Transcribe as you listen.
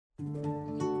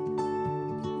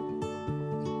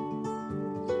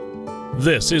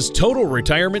This is Total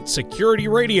Retirement Security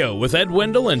Radio with Ed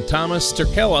Wendell and Thomas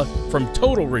Turkella from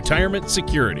Total Retirement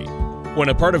Security. When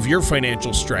a part of your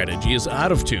financial strategy is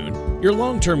out of tune, your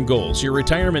long-term goals, your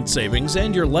retirement savings,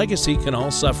 and your legacy can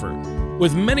all suffer.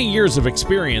 With many years of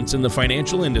experience in the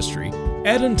financial industry,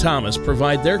 Ed and Thomas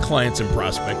provide their clients and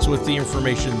prospects with the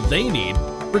information they need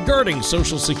regarding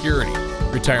Social Security,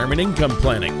 retirement income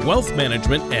planning, wealth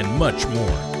management, and much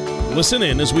more. Listen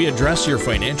in as we address your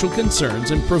financial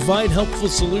concerns and provide helpful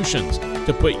solutions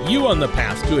to put you on the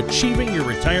path to achieving your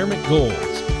retirement goals.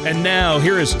 And now,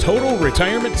 here is Total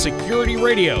Retirement Security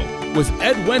Radio with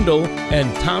Ed Wendell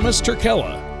and Thomas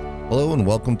Turkella. Hello and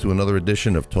welcome to another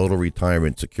edition of Total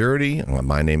Retirement Security.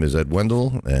 My name is Ed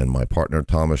Wendell and my partner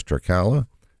Thomas Turkella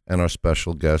and our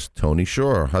special guest Tony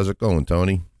Shore. How's it going,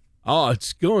 Tony? Oh,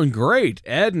 it's going great,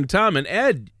 Ed and Tom. And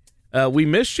Ed, we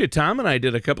missed you. Tom and I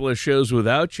did a couple of shows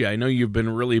without you. I know you've been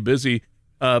really busy,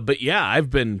 but yeah, I've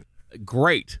been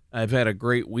great. I've had a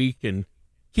great week and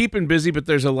keeping busy, but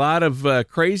there's a lot of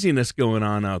craziness going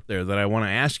on out there that I want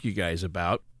to ask you guys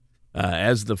about.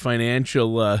 As the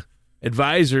financial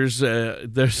advisors,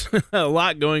 there's a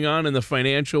lot going on in the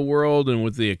financial world and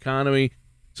with the economy.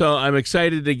 So I'm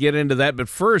excited to get into that. But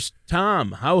first,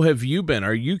 Tom, how have you been?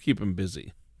 Are you keeping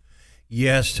busy?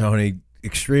 Yes, Tony.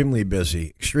 Extremely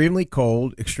busy, extremely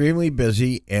cold, extremely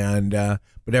busy, and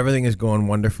but everything is going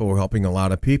wonderful. We're helping a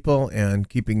lot of people and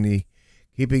keeping the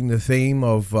theme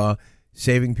of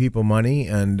saving people money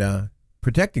and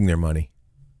protecting their money.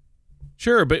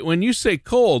 Sure, but when you say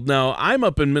cold, now I'm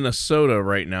up in Minnesota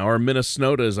right now, or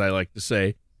Minnesota as I like to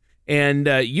say, and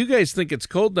you guys think it's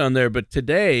cold down there, but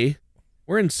today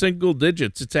we're in single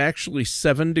digits. It's actually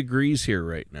 7 degrees here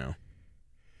right now.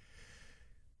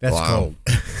 That's cold.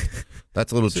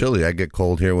 That's a little chilly. I get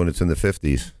cold here when it's in the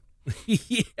 50s.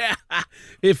 Yeah.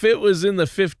 If it was in the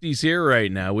 50s here right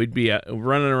now, we'd be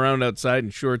running around outside in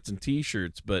shorts and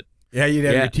T-shirts. But yeah, you'd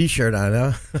have your T-shirt on,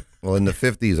 huh? Well, in the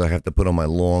 50s, I have to put on my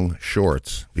long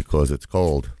shorts because it's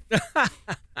cold.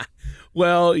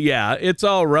 Well, yeah, it's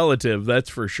all relative, that's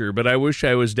for sure. But I wish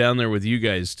I was down there with you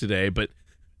guys today. But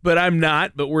I'm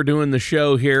not. But we're doing the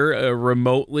show here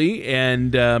remotely.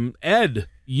 And Ed,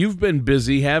 you've been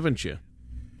busy, haven't you?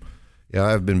 Yeah,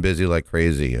 I've been busy like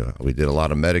crazy. We did a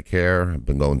lot of Medicare. I've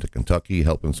been going to Kentucky,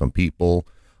 helping some people.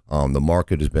 The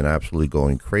market has been absolutely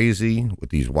going crazy with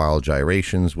these wild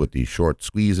gyrations, with these short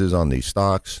squeezes on these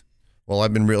stocks. Well,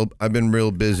 I've been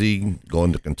real busy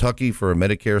going to Kentucky for a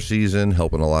Medicare season,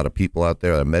 helping a lot of people out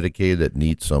there that are Medicaid that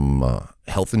need some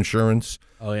health insurance.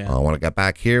 Oh, yeah. When I got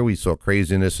back here, we saw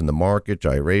craziness in the market,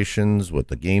 gyrations with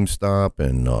the GameStop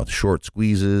and short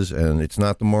squeezes, and it's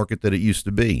not the market that it used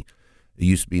to be. It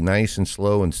used to be nice and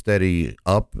slow and steady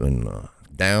up and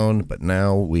down, but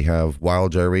now we have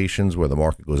wild gyrations where the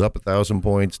market goes up 1,000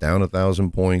 points, down 1,000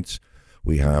 points.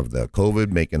 We have the COVID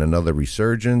making another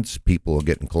resurgence. People are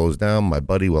getting closed down. My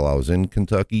buddy, while I was in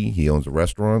Kentucky, he owns a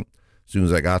restaurant. As soon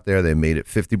as I got there, they made it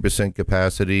 50%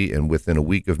 capacity, and within a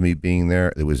week of me being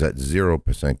there, it was at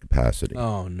 0% capacity.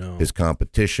 Oh, no. His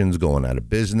competition's going out of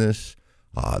business.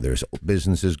 There's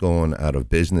businesses going out of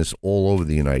business all over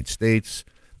the United States.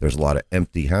 There's a lot of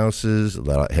empty houses, a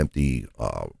lot of empty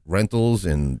rentals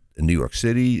in New York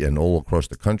City and all across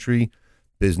the country.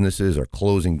 Businesses are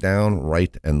closing down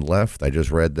right and left. I just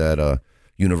read that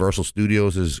Universal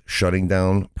Studios is shutting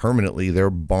down permanently their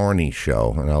Barney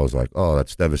show. And I was like, oh,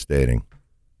 that's devastating.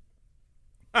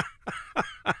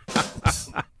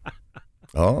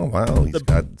 Oh, wow. He's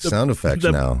got sound effects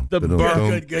now.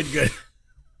 Good.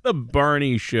 The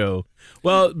Barney show.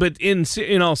 Well, but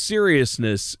in all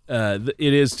seriousness, it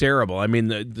is terrible. I mean,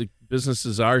 the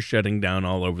businesses are shutting down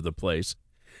all over the place.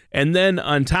 And then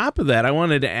on top of that, I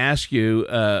wanted to ask you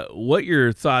what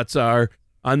your thoughts are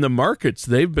on the markets.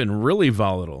 They've been really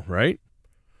volatile, right?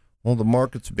 Well, the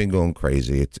markets have been going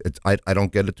crazy. I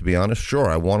don't get it, to be honest. Sure,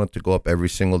 I want it to go up every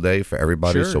single day for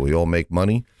everybody so we all make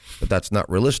money, but that's not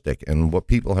realistic. And what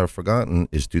people have forgotten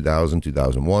is 2000,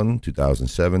 2001,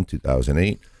 2007,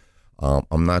 2008.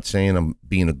 I'm not saying I'm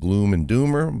being a gloom and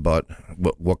doomer, but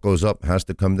what goes up has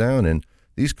to come down. And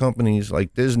these companies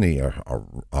like Disney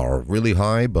are really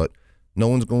high, but no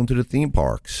one's going to the theme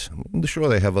parks. Sure,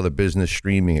 they have other business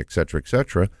streaming, et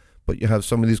cetera, but you have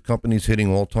some of these companies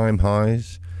hitting all-time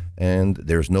highs, and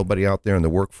there's nobody out there in the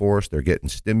workforce. They're getting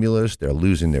stimulus. They're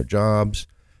losing their jobs.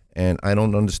 And I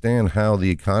don't understand how the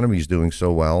economy is doing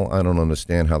so well. I don't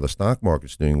understand how the stock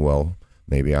market's doing well.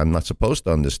 Maybe I'm not supposed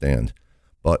to understand.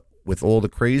 But with all the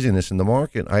craziness in the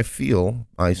market, I feel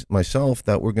myself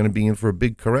that we're going to be in for a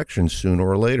big correction sooner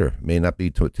or later. It may not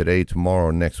be today, tomorrow,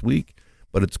 or next week,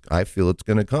 but I feel it's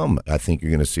going to come. I think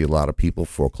you're going to see a lot of people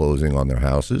foreclosing on their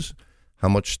houses. How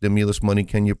much stimulus money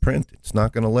can you print? It's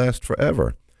not going to last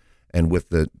forever. And with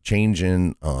the change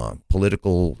in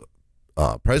political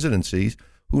presidencies,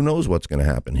 who knows what's going to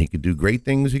happen? He could do great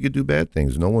things. He could do bad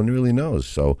things. No one really knows.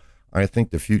 So I think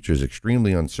the future is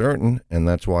extremely uncertain, and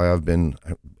that's why I've been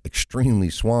extremely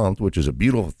swamped, which is a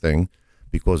beautiful thing,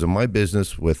 because in my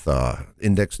business with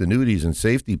indexed annuities and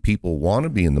safety, people want to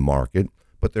be in the market,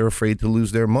 but they're afraid to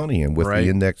lose their money. And with the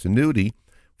indexed annuity,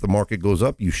 if the market goes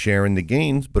up, you share in the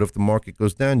gains, but if the market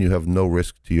goes down, you have no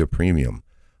risk to your premium.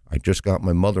 I just got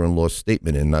my mother-in-law's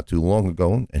statement in not too long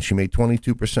ago, and she made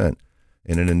 22%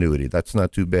 in an annuity. That's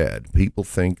not too bad. People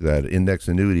think that index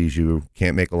annuities, you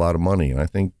can't make a lot of money. And I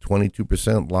think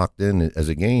 22% locked in as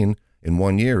a gain in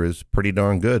 1 year is pretty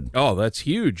darn good. Oh, that's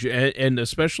huge. And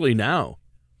especially now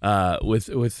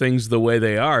with things the way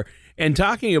they are. And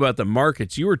talking about the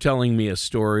markets, you were telling me a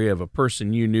story of a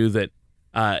person you knew that,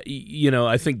 I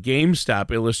think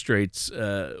GameStop illustrates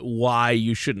why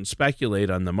you shouldn't speculate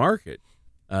on the market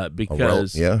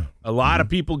because a lot of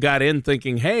people got in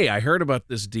thinking, hey, I heard about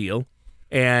this deal.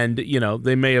 And,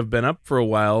 they may have been up for a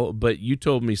while, but you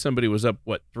told me somebody was up,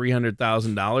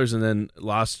 $300,000 and then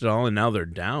lost it all, and now they're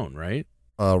down, right?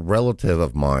 A relative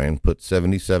of mine put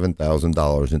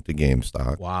 $77,000 into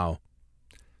GameStop. Wow.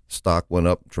 Stock went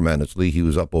up tremendously. He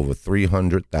was up over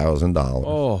 $300,000.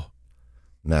 Oh.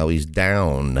 Now he's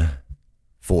down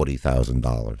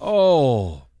 $40,000.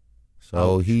 Oh.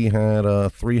 So he had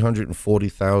a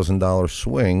 $340,000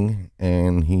 swing,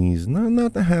 and he's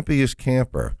not the happiest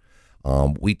camper.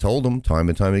 We told him time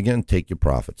and time again, take your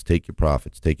profits, take your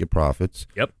profits, take your profits.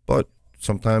 Yep. But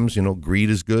sometimes,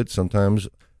 greed is good. Sometimes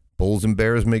bulls and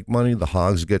bears make money. The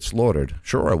hogs get slaughtered.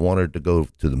 Sure, I wanted to go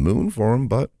to the moon for him,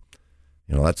 but,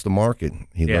 that's the market.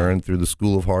 He learned through the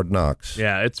school of hard knocks.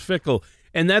 Yeah, it's fickle.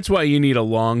 And that's why you need a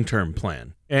long-term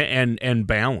plan and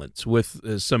balance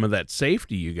with some of that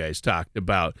safety you guys talked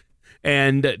about.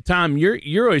 And, Tom,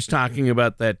 you're always talking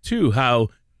about that, too, how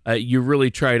you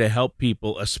really try to help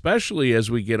people, especially as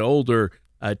we get older,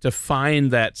 to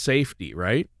find that safety,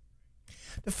 right?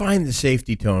 To find the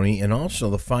safety, Tony, and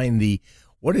also to find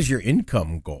what is your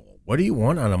income goal? What do you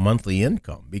want on a monthly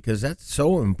income? Because that's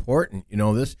so important.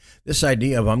 This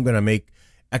idea of I'm going to make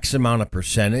X amount of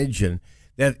percentage, and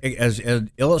that, as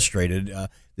illustrated,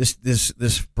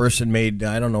 this person made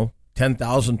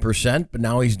 10,000%, but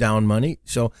now he's down money.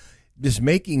 So this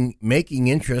making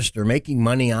interest or making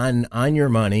money on your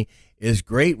money is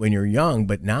great when you're young,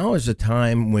 but now is the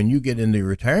time when you get into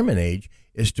retirement age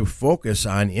is to focus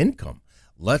on income.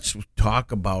 Let's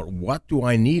talk about what do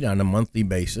I need on a monthly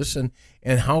basis and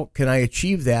how can I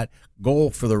achieve that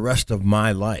goal for the rest of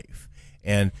my life.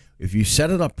 And if you set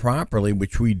it up properly,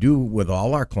 which we do with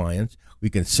all our clients,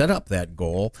 we can set up that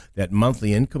goal, that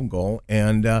monthly income goal,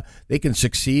 and they can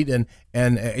succeed. And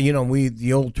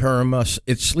the old term,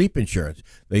 it's sleep insurance.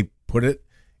 They put it,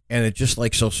 and it's just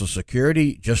like Social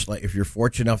Security, just like if you're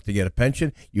fortunate enough to get a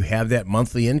pension, you have that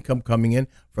monthly income coming in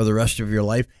for the rest of your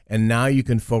life, and now you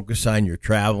can focus on your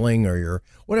traveling or your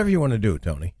whatever you want to do,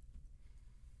 Tony.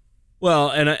 Well,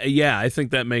 and I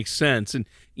think that makes sense. And,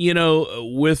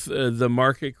 with the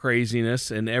market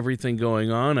craziness and everything going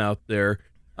on out there,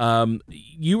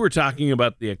 you were talking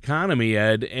about the economy,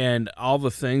 Ed, and all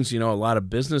the things, a lot of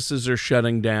businesses are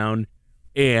shutting down,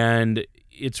 and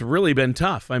it's really been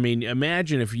tough. I mean,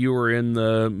 imagine if you were in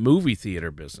the movie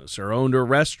theater business or owned a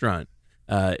restaurant.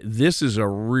 This is a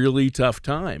really tough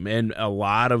time, and a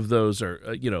lot of those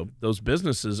are, those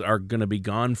businesses are going to be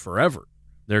gone forever.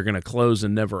 They're going to close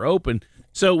and never open.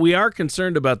 So we are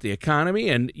concerned about the economy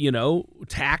and,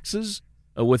 taxes.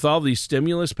 With all these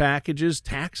stimulus packages,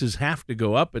 taxes have to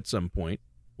go up at some point.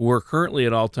 We're currently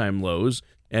at all-time lows,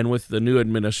 and with the new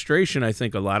administration, I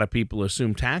think a lot of people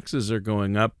assume taxes are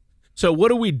going up. So what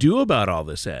do we do about all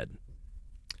this, Ed?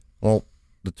 Well,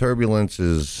 the turbulence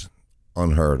is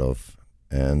unheard of,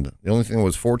 and the only thing that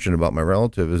was fortunate about my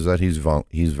relative is that he's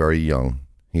very young.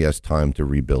 He has time to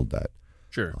rebuild that.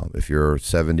 Sure. If you're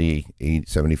 70, 80,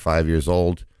 75 years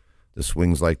old, the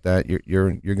swings like that,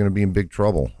 you're going to be in big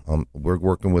trouble. We're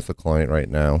working with a client right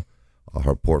now.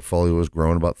 Her portfolio has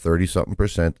grown about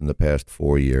 30-something% in the past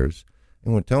 4 years.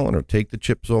 And we're telling her, take the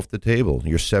chips off the table.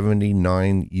 You're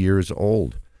 79 years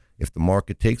old. If the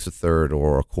market takes a third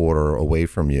or a quarter away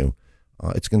from you,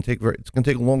 it's going to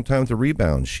take a long time to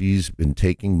rebound. She's been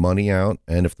taking money out,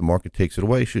 and if the market takes it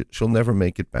away, she'll never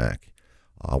make it back.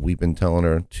 We've been telling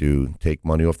her to take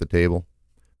money off the table,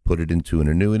 put it into an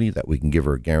annuity that we can give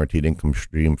her a guaranteed income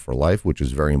stream for life, which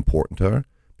is very important to her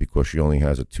because she only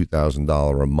has a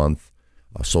 $2,000 a month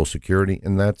Social Security,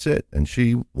 and that's it. And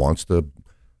she wants to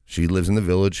She lives in the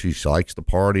village. She likes to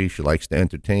party. She likes to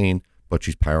entertain, but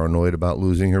she's paranoid about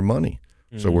losing her money.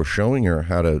 So we're showing her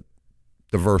how to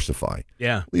diversify.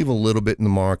 Yeah. Leave a little bit in the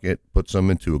market, put some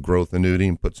into a growth annuity,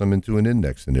 and put some into an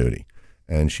index annuity.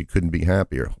 And she couldn't be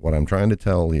happier. What I'm trying to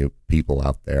tell you people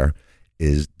out there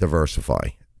is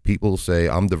diversify. People say,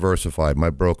 I'm diversified. My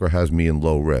broker has me in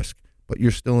low risk, but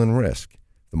you're still in risk.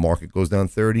 The market goes down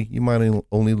 30, you might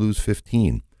only lose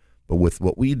 15. But with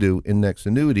what we do, index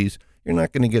annuities, you're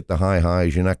not going to get the high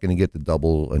highs. You're not going to get the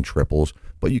double and triples,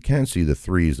 but you can see the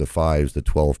 3s, the 5s, the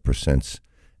 12%.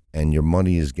 And your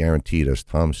money is guaranteed. As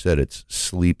Tom said, it's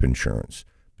sleep insurance,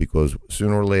 because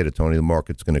sooner or later, Tony, the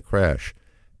market's going to crash.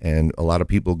 And a lot of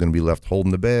people are going to be left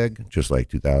holding the bag, just like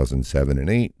 2007 and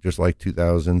 8, just like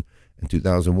 2000 and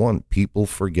 2001. People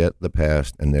forget the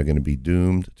past, and they're going to be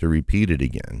doomed to repeat it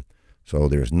again. So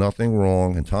there's nothing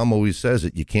wrong. And Tom always says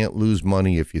it, you can't lose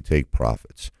money if you take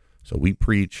profits. So we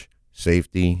preach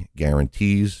safety,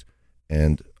 guarantees,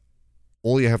 and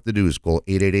all you have to do is call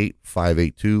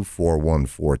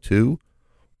 888-582-4142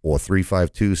 or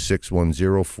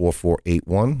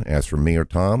 352-610-4481. Ask for me or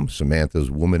Tom.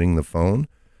 Samantha's womaning the phone,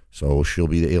 so she'll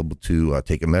be able to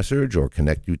take a message or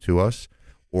connect you to us,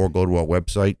 or go to our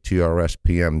website,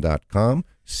 trspm.com,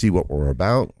 see what we're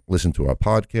about, listen to our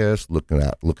podcast, look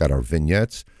at our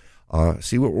vignettes,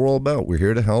 see what we're all about. We're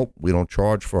here to help. We don't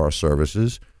charge for our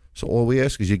services. So all we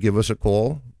ask is you give us a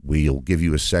call. We'll give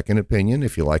you a second opinion.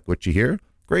 If you like what you hear,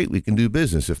 great, we can do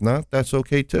business. If not, that's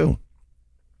okay too.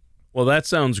 Well, that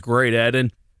sounds great, Ed.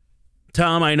 And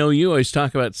Tom, I know you always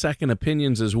talk about second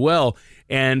opinions as well.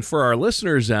 And for our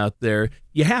listeners out there,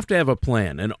 you have to have a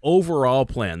plan, an overall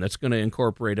plan that's going to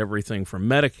incorporate everything from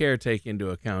Medicare, take into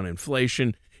account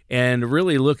inflation, and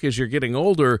really look as you're getting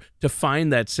older to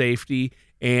find that safety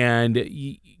and,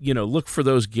 look for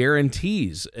those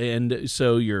guarantees. And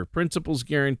so your principal's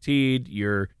guaranteed,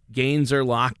 your gains are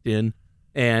locked in.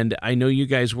 And I know you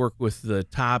guys work with the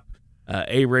top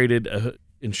A-rated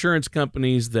insurance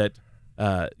companies that,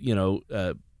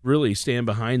 really stand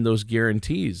behind those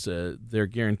guarantees. They're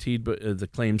guaranteed the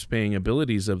claims paying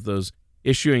abilities of those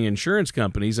issuing insurance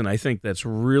companies, and I think that's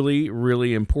really,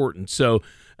 really important. So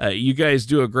you guys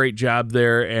do a great job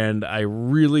there, and I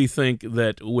really think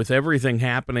that with everything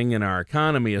happening in our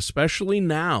economy, especially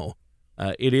now,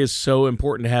 it is so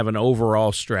important to have an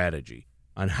overall strategy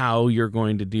on how you're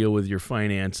going to deal with your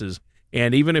finances.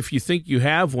 And even if you think you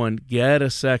have one, get a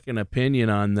second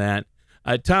opinion on that.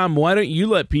 Tom, why don't you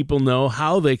let people know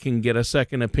how they can get a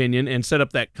second opinion and set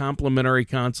up that complimentary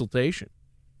consultation?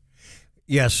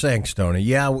 Yes, thanks, Tony.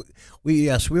 Yeah,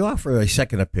 we offer a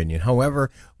second opinion.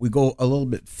 However, we go a little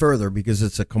bit further because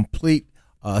it's a complete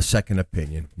second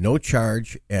opinion, no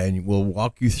charge, and we'll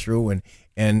walk you through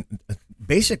and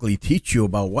basically teach you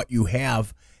about what you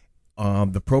have,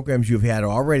 the programs you've had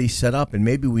already set up, and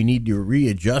maybe we need to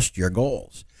readjust your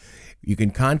goals. You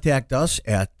can contact us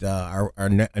at our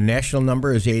national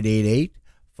number is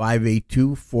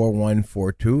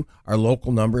 888-582-4142. Our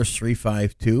local number is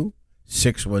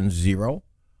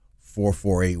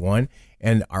 352-610-4481.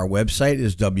 And our website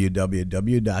is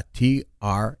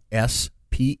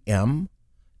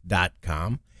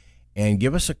www.trspm.com. And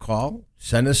give us a call,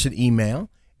 send us an email,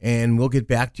 and we'll get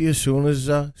back to you as soon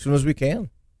as we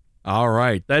can. All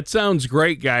right. That sounds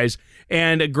great, guys.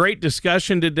 And a great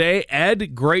discussion today.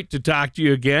 Ed, great to talk to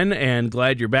you again, and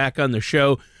glad you're back on the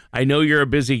show. I know you're a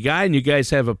busy guy, and you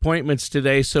guys have appointments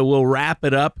today, so we'll wrap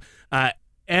it up.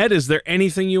 Ed, is there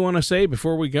anything you want to say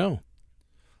before we go?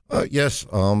 Yes.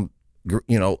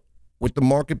 With the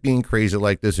market being crazy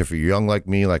like this, if you're young like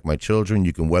me, like my children,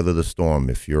 you can weather the storm.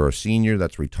 If you're a senior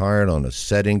that's retired on a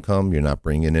set income, you're not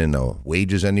bringing in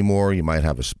wages anymore, you might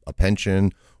have a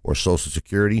pension or Social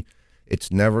Security, it's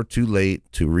never too late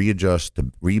to readjust,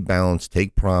 to rebalance,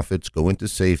 take profits, go into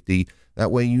safety.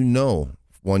 That way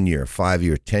 1 year, 5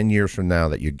 years, 10 years from now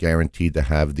that you're guaranteed to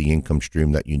have the income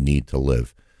stream that you need to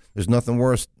live. There's nothing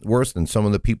worse than some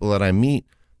of the people that I meet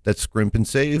that scrimp and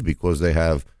save because they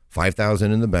have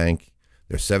 $5,000 in the bank,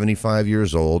 they're 75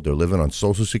 years old, they're living on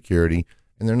Social Security,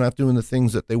 and they're not doing the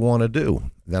things that they want to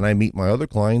do. Then I meet my other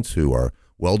clients who are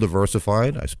well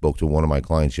diversified. I spoke to one of my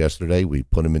clients yesterday. We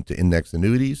put him into index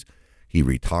annuities. He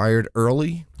retired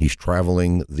early. He's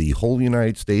traveling the whole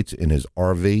United States in his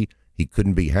RV. He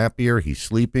couldn't be happier. He's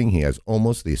sleeping. He has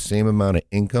almost the same amount of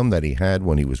income that he had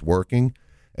when he was working.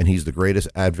 And he's the greatest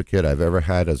advocate I've ever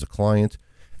had as a client.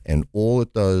 And all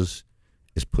it does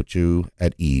is put you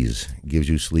at ease, gives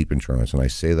you sleep insurance. And I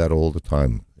say that all the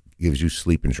time. It gives you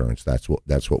sleep insurance. That's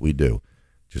what we do.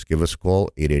 Just give us a call,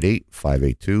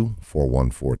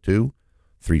 888-582-4142,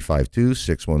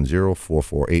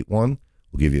 352-610-4481,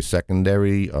 We'll give you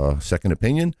a second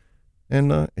opinion.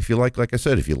 And if you like I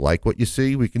said, if you like what you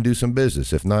see, we can do some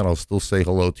business. If not, I'll still say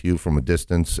hello to you from a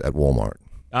distance at Walmart.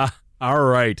 All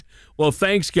right. Well,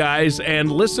 thanks, guys.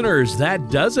 And listeners, that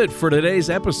does it for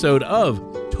today's episode of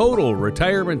Total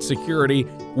Retirement Security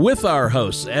with our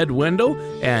hosts, Ed Wendell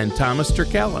and Thomas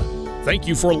Turkella. Thank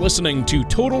you for listening to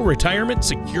Total Retirement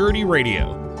Security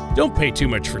Radio. Don't pay too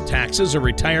much for taxes or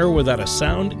retire without a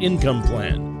sound income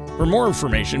plan. For more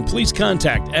information, please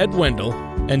contact Ed Wendell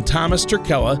and Thomas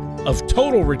Turkella of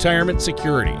Total Retirement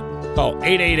Security. Call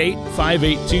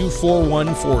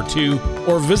 888-582-4142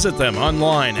 or visit them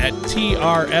online at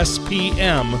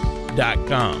trspm.com.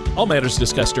 All matters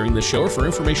discussed during this show are for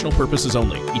informational purposes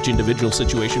only. Each individual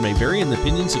situation may vary, and the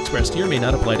opinions expressed here may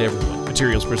not apply to everyone.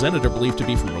 Materials presented are believed to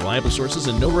be from reliable sources,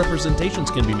 and no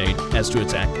representations can be made as to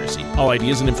its accuracy. All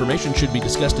ideas and information should be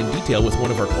discussed in detail with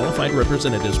one of our qualified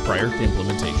representatives prior to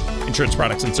implementation. Insurance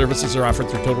products and services are offered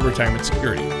through Total Retirement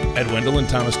Security. Ed Wendell and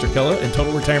Thomas Turkella and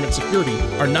Total Retirement Security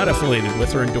are not affiliated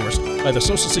with or endorsed by the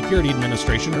Social Security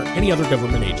Administration or any other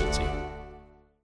government agency.